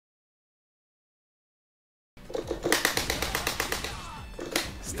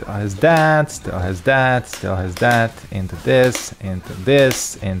still has that, still has that, still has that, into this, into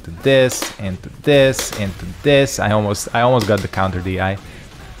this, into this, into this, into this. I almost got the counter DI.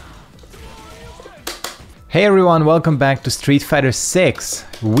 Hey everyone, welcome back to Street Fighter 6.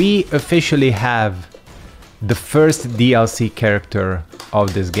 We officially have the first DLC character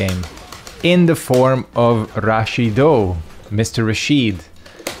of this game in the form of Rashid, Mr. Rashid.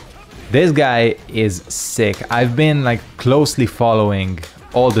 This guy is sick. I've been like closely following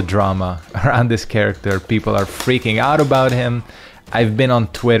all the drama around this character. People are freaking out about him. I've been on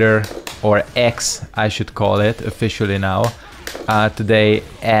Twitter, or X I should call it officially now, today,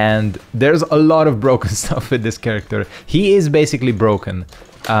 and there's a lot of broken stuff with this character. He is basically broken.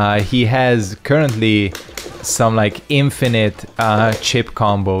 He has currently some like infinite chip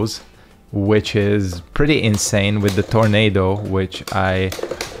combos, which is pretty insane, with the tornado, which I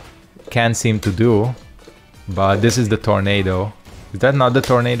can't seem to do, but this is the tornado. Is that not the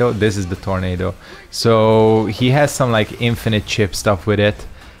tornado? This is the tornado. So he has some like infinite chip stuff with it.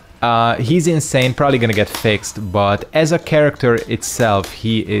 He's insane, probably gonna get fixed, but as a character itself,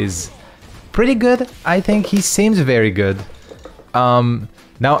 he is pretty good. I think he seems very good.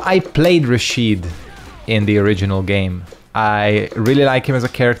 Now, I played Rashid in the original game. I really like him as a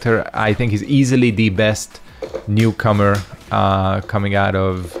character. I think he's easily the best newcomer coming out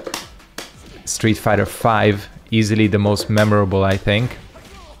of Street Fighter 5, easily the most memorable, I think.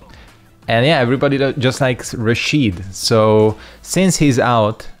 And yeah, everybody just likes Rashid. So since he's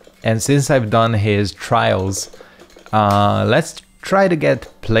out and since I've done his trials, let's try to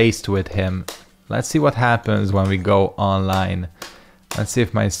get placed with him. Let's see what happens when we go online. Let's see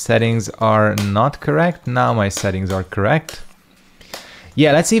if my settings are not correct. Now my settings are correct.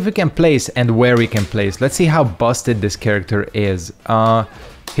 Yeah, let's see if we can place and where we can place. Let's see how busted this character is.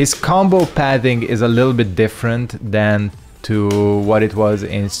 His combo pathing is a little bit different than to what it was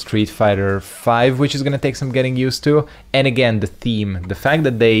in Street Fighter 5, which is going to take some getting used to. And again, the theme, the fact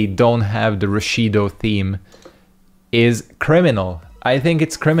that they don't have the Rashido theme is criminal. I think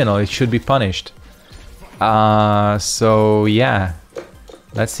it's criminal. It should be punished. So yeah,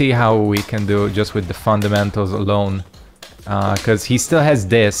 let's see how we can do just with the fundamentals alone. Because he still has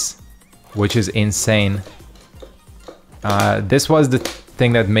this, which is insane. This was the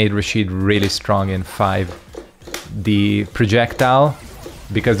thing that made Rashid really strong in 5. The projectile,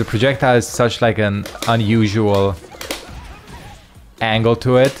 because the projectile is such like an unusual angle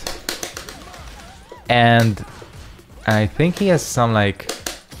to it. And I think he has some like...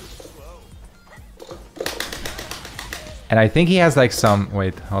 And I think he has like some...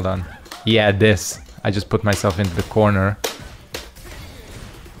 Wait, hold on. Yeah, this. I just put myself into the corner.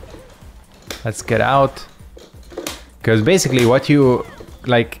 Let's get out. Because basically what you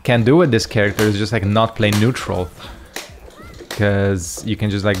like can do with this character is just like not play neutral. Because you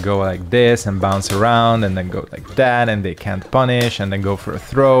can just like go like this and bounce around and then go like that and they can't punish and then go for a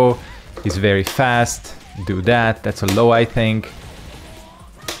throw. He's very fast. Do that. That's a low, I think.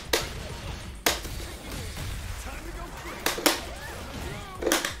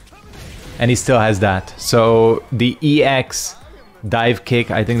 And he still has that. So the EX dive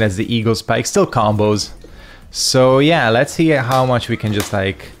kick, I think that's the eagle spike, still combos. So yeah, let's see how much we can just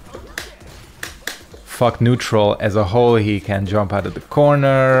like fuck neutral as a whole. He can jump out of the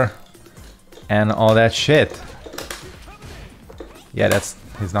corner and all that shit. Yeah,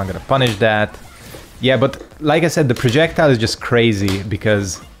 he's not gonna punish that. Yeah, but like I said, the projectile is just crazy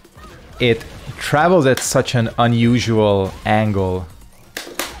because it travels at such an unusual angle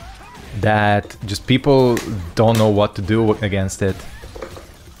that just people don't know what to do against it.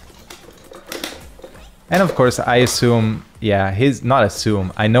 And of course, I assume, yeah,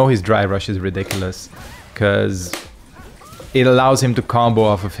 I know his dry rush is ridiculous because it allows him to combo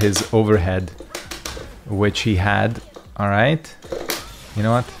off of his overhead, which he had. All right, you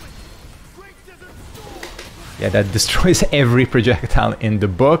know what? Yeah, that destroys every projectile in the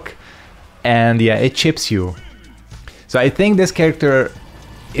book, and yeah, it chips you. So I think this character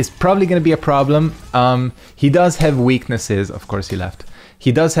is probably going to be a problem. He does have weaknesses. Of course, he left.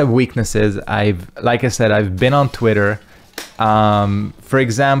 He does have weaknesses. Like I said, I've been on Twitter. For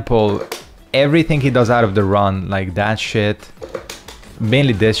example, everything he does out of the run, like that shit,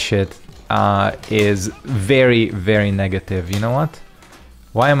 mainly this shit, is very, very negative. You know what?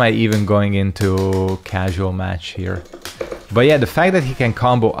 Why am I even going into casual match here? But yeah, the fact that he can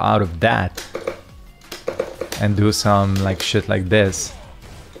combo out of that and do some like shit like this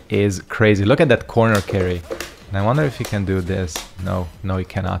is crazy. Look at that corner carry. And I wonder if he can do this. No, he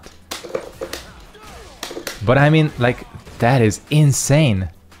cannot. But I mean, like, that is insane.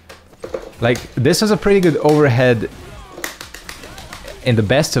 Like, this was a pretty good overhead in the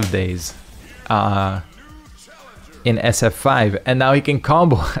best of days in SF5, and now he can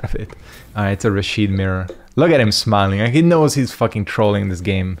combo out of it. Alright, it's a Rashid mirror. Look at him smiling. Like, he knows he's fucking trolling this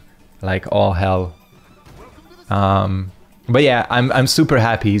game like all hell. But yeah, I'm super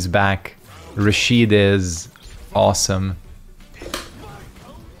happy he's back. Rashid is awesome.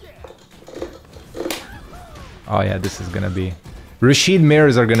 Oh yeah, this is gonna be... Rashid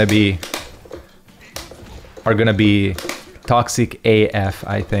mirrors are gonna be toxic AF,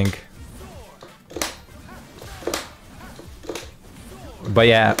 I think. But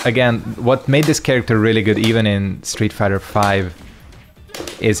yeah, again, what made this character really good even in Street Fighter V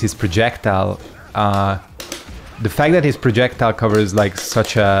is his projectile. The fact that his projectile covers like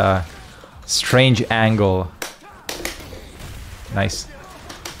such a strange angle. Nice.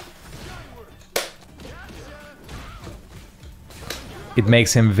 It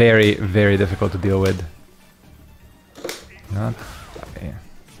makes him very, very difficult to deal with. Not okay.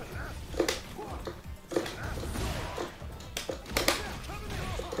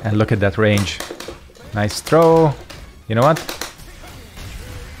 And look at that range. Nice throw. You know what?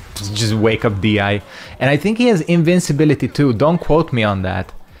 Just wake up DI. And I think he has invincibility too. Don't quote me on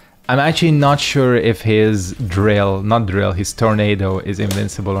that. I'm actually not sure if his his tornado is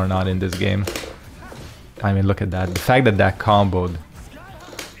invincible or not in this game. I mean, look at that. The fact that that comboed.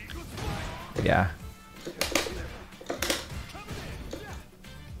 Yeah.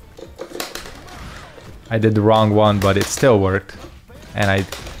 I did the wrong one, but it still worked. And I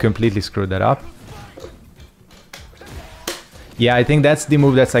completely screwed that up. Yeah, I think that's the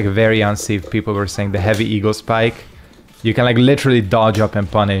move that's like very unsafe. People were saying the heavy eagle spike. You can like literally dodge up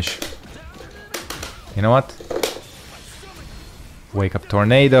and punish. You know what? Wake up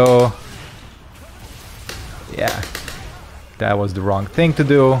tornado. Yeah. That was the wrong thing to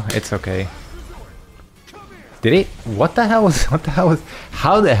do. It's okay. Did he? What the hell was...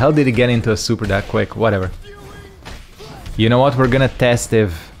 How the hell did he get into a super that quick? Whatever. You know what? We're gonna test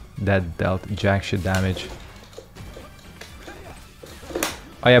if that dealt jack shit damage.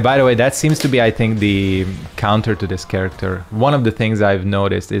 Oh yeah, by the way, that seems to be, I think, the counter to this character. One of the things I've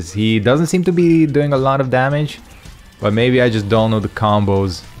noticed is he doesn't seem to be doing a lot of damage. But maybe I just don't know the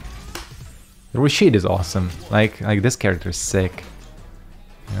combos. Rashid is awesome. Like this character is sick.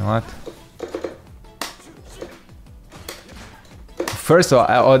 You know what? First of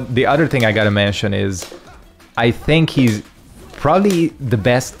all, the other thing I gotta mention is I think he's probably the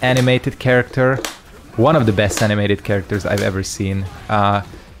best animated character. One of the best animated characters I've ever seen.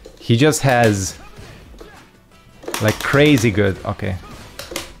 He just has like crazy good... Okay.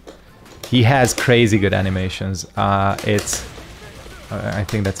 He has crazy good animations. I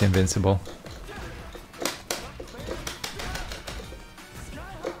think that's invincible.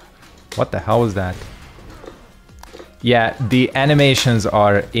 What the hell was that? Yeah, the animations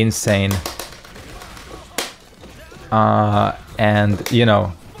are insane. And, you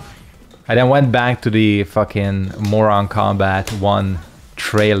know, I then went back to the fucking Moron Combat 1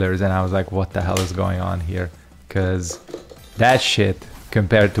 trailers and I was like, what the hell is going on here? Because that shit,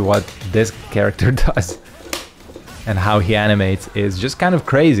 compared to what this character does and how he animates, is just kind of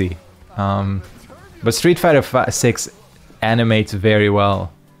crazy. But Street Fighter 6 animates very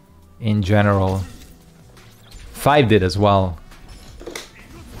well in general. 5 did as well.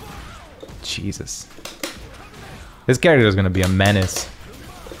 Jesus. This character is gonna be a menace.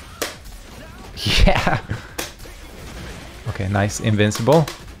 Yeah. Okay, nice. Invincible.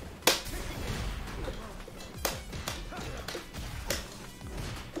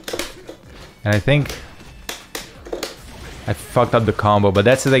 And I think I fucked up the combo, but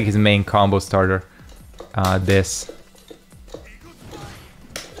that's like his main combo starter. This.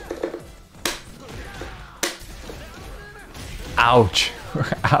 Ouch.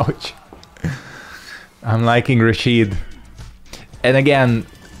 Ouch. I'm liking Rashid. And again,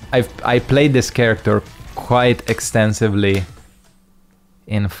 I played this character quite extensively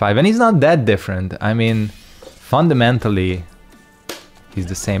in 5, and he's not that different. I mean, fundamentally, he's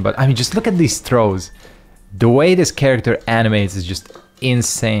the same. But I mean, just look at these throws. The way this character animates is just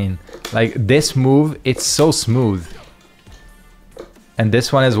insane. Like, this move, it's so smooth. And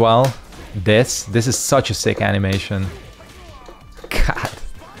this one as well. This is such a sick animation. God.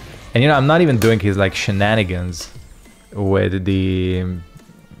 And you know, I'm not even doing his like shenanigans with the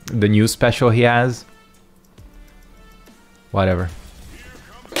new special he has. Whatever.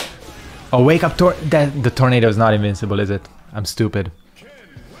 Oh, wake up! The tornado is not invincible, is it? I'm stupid.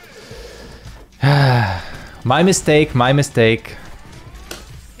 My mistake. My mistake.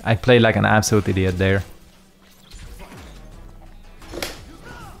 I played like an absolute idiot there.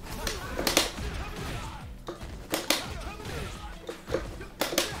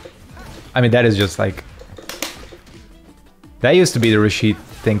 I mean, that is just like... That used to be the Rashid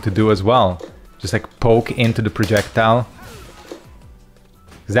thing to do as well. Just like poke into the projectile.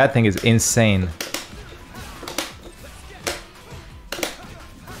 Because that thing is insane.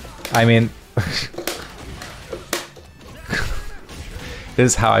 I mean...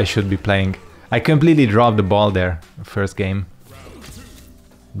 This is how I should be playing. I completely dropped the ball there, first game.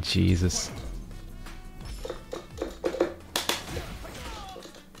 Jesus.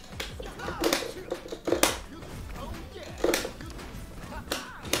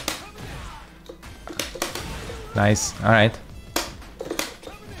 Nice, alright.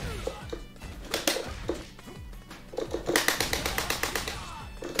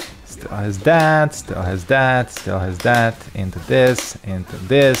 Still has that, still has that, still has that. Into this, into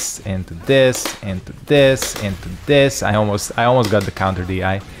this, into this, into this, into this. I almost got the counter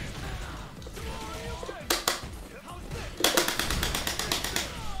DI.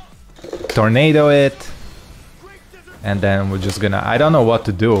 Tornado it. And then we're just gonna... I don't know what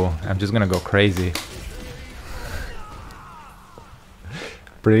to do. I'm just gonna go crazy.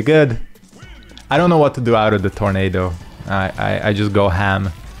 Pretty good. I don't know what to do out of the tornado. I just go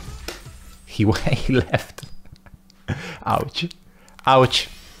ham. He left. Ouch. Ouch.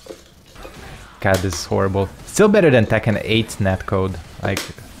 God, this is horrible. Still better than Tekken 8's netcode. Like,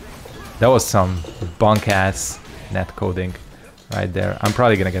 that was some bunk-ass netcoding right there. I'm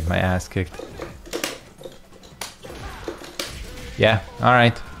probably gonna get my ass kicked. Yeah,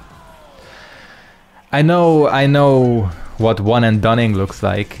 alright. I know what one and dunning looks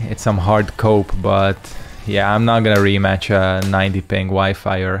like. It's some hard cope, but yeah, I'm not gonna rematch a 90 ping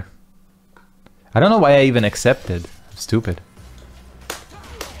Wi-Fi-er. I don't know why I even accepted. Stupid.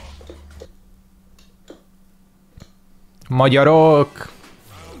 Magyarok!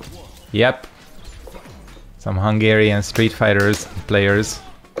 Yep. Some Hungarian Street Fighters players.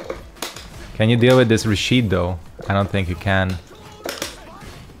 Can you deal with this Rashid though? I don't think you can.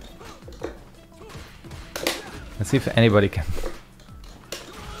 Let's see if anybody can.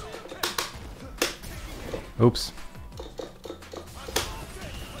 Oops.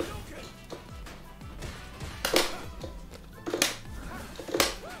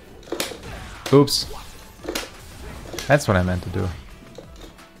 Oops. That's what I meant to do.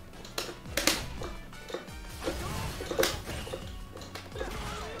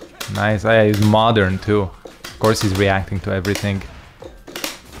 Nice. I use modern too. Of course he's reacting to everything.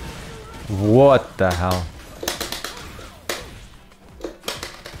 What the hell?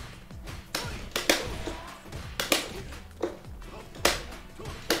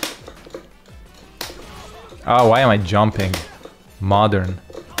 Oh, why am I jumping? Modern.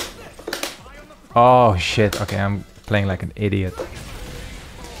 Oh shit, okay, I'm playing like an idiot.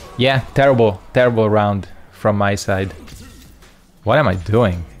 Yeah, terrible round from my side. What am I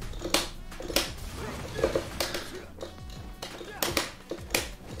doing?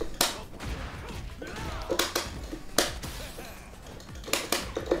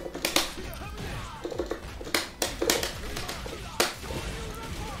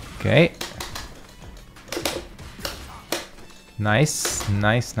 Okay. Nice,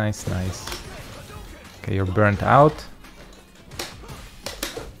 nice, nice, nice. Okay, you're burnt out.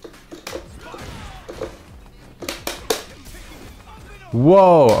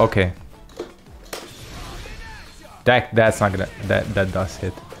 Whoa, okay. That's not gonna... That does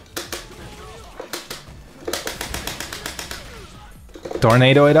hit.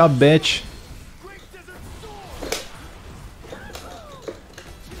 Tornado it up, bitch.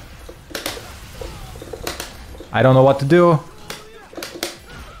 I don't know what to do.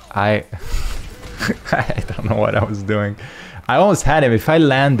 I don't know what I was doing. I almost had him. If I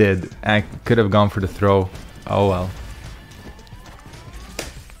landed, I could have gone for the throw. Oh well.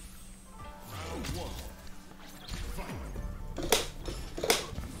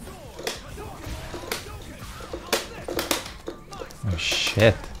 Oh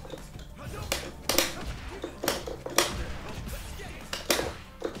shit.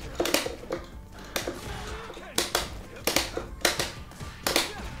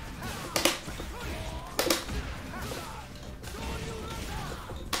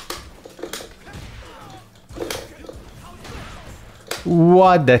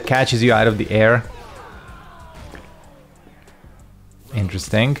 What? That catches you out of the air?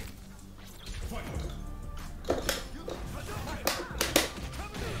 Interesting.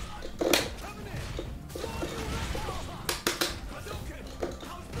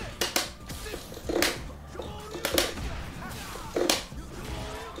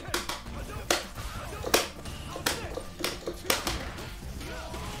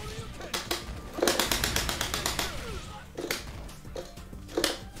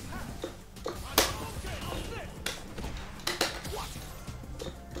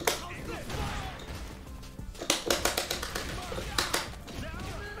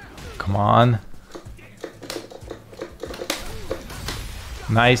 Come on.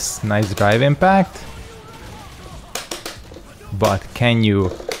 Nice, nice drive impact. But can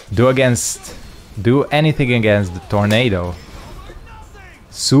you do anything against the tornado?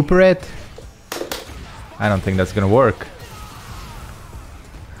 Super it? I don't think that's gonna work.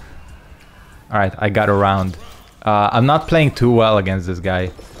 Alright, I got around. I'm not playing too well against this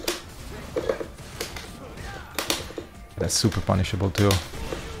guy. That's super punishable too.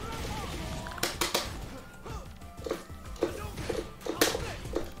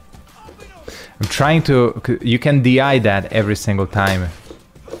 I'm trying to... You can DI that every single time.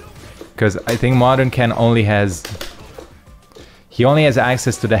 Because I think Modern can only has... He only has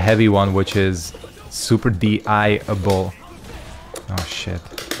access to the heavy one, which is super DI-able. Oh shit.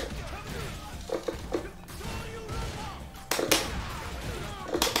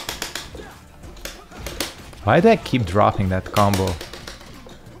 Why did I keep dropping that combo?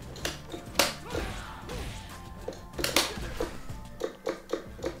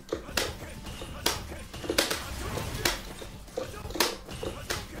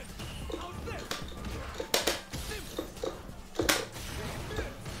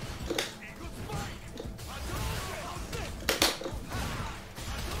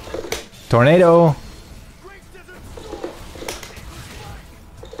 Tornado!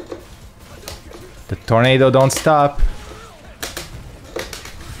 The tornado don't stop.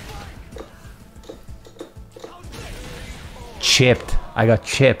 Chipped. I got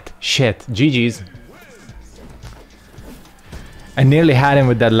chipped. Shit. GG's. I nearly had him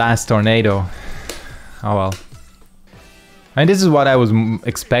with that last tornado. Oh well. And this is what I was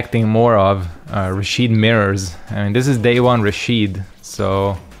expecting more of. Rashid mirrors. I mean, this is day one Rashid.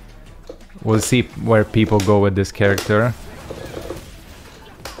 So we'll see where people go with this character.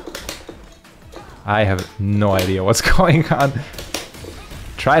 I have no idea what's going on.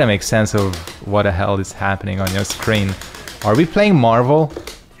 Try to make sense of what the hell is happening on your screen. Are we playing Marvel?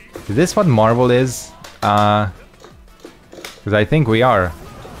 Is this what Marvel is? Because I think we are.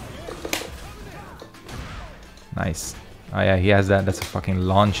 Nice. Oh yeah, he has that. That's a fucking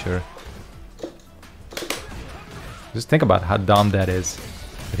launcher. Just think about how dumb that is.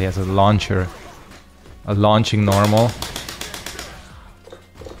 That he has a launcher. A launching normal.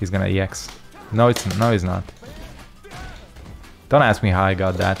 He's gonna EX. No, he's not. Don't ask me how I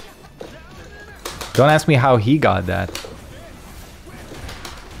got that. Don't ask me how he got that.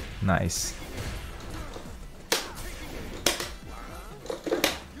 Nice.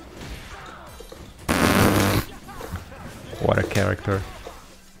 What a character.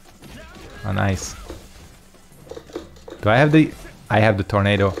 Oh, nice. Do I have the... I have the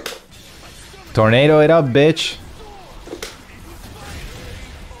tornado. Tornado it up, bitch.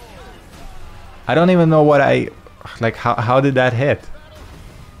 I don't even know what I... Like, how did that hit?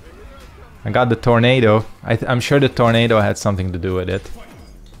 I got the tornado. I'm sure the tornado had something to do with it.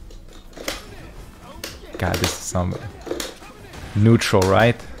 God, this is some... neutral,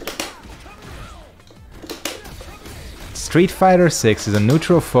 right? Street Fighter 6 is a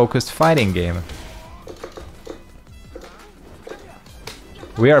neutral-focused fighting game.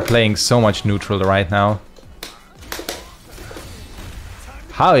 We are playing so much neutral right now.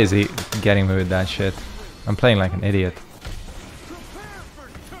 How is he getting me with that shit? I'm playing like an idiot.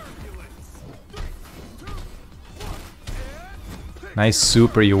 Nice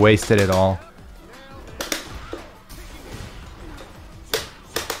super, you wasted it all.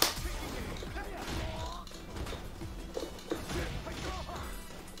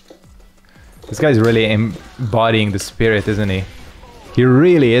 This guy's really embodying the spirit, isn't he? He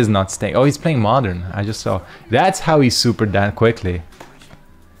really is not staying. Oh, he's playing Modern. I just saw. That's how he supered that quickly.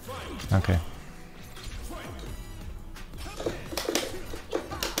 Okay.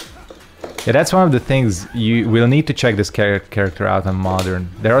 Yeah, that's one of the things you will need to check this character out on Modern.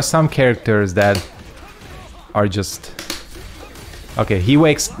 There are some characters that are just... Okay, he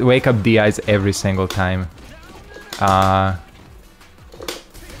wake up DIs every single time.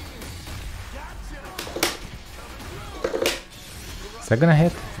 Is that gonna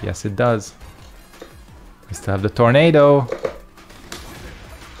hit? Yes, it does. We still have the tornado.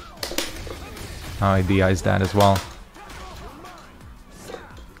 Oh, he DIs that as well.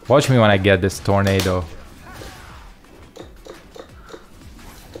 Watch me when I get this tornado.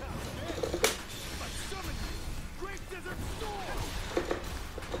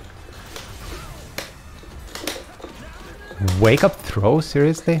 Wake up throw?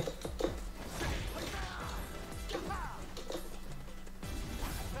 Seriously?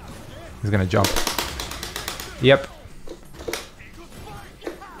 He's gonna jump. Yep.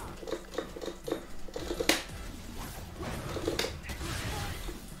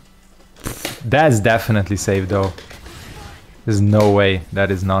 That's definitely safe though. There's no way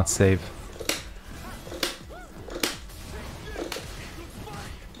that is not safe.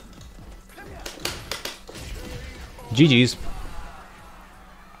 GG's.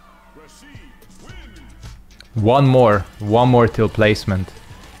 One more till placement.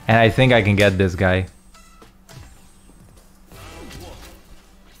 And I think I can get this guy.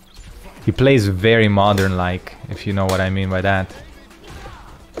 He plays very modern-like, if you know what I mean by that.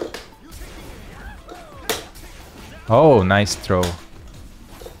 Oh, nice throw.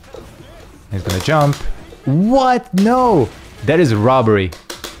 He's gonna jump. What? No! That is robbery.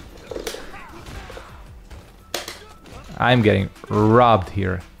 I'm getting robbed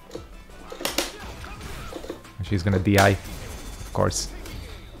here. She's gonna DI, of course.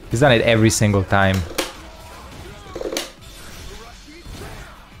 He's done it every single time.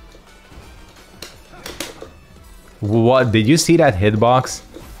 What? Did you see that hitbox?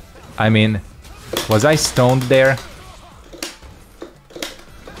 I mean, was I stoned there?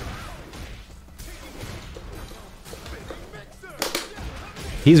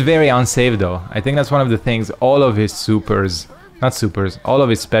 He's very unsafe though. I think that's one of the things. All of his supers, not supers, all of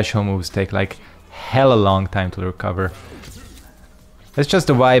his special moves take like hella long time to recover. That's just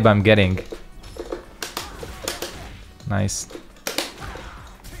the vibe I'm getting. Nice.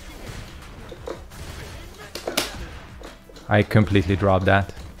 I completely dropped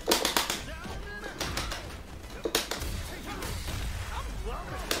that.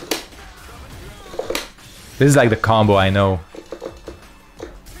 This is like the combo I know.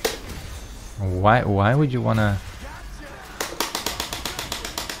 Why would you wanna...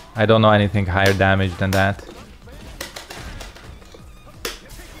 I don't know anything higher damage than that.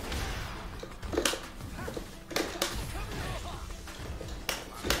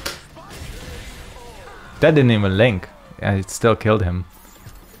 That didn't even link. And it still killed him.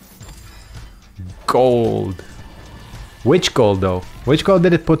 Gold. Which gold though? Which gold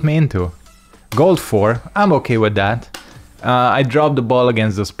did it put me into? Gold 4. I'm okay with that. I dropped the ball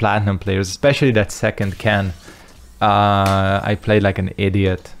against those platinum players, especially that second can. I played like an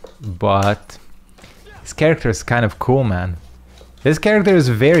idiot, but his character is kind of cool, man. His character is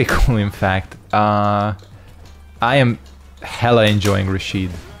very cool, in fact. I am hella enjoying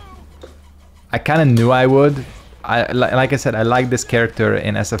Rashid. I kind of knew I would. Like I said, I like this character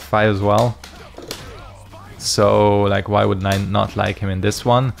in SF5 as well. So, like, why would I not like him in this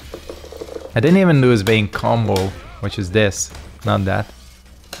one? I didn't even do his main combo, which is this, not that.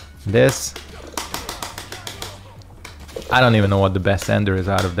 This. I don't even know what the best ender is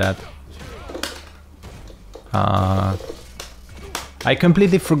out of that. I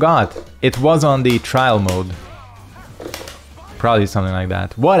completely forgot. It was on the trial mode. Probably something like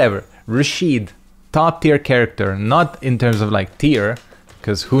that. Whatever. Rashid. Top tier character. Not in terms of like tier,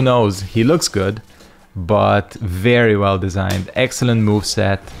 because who knows, he looks good. But very well designed. Excellent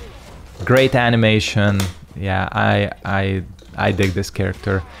moveset. Great animation. Yeah, I dig this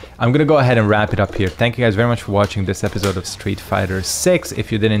character. I'm gonna go ahead and wrap it up here. Thank you guys very much for watching this episode of Street Fighter 6.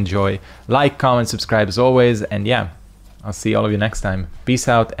 If you did enjoy, like, comment, subscribe as always, and yeah, I'll see all of you next time. Peace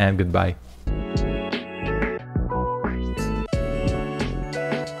out and goodbye.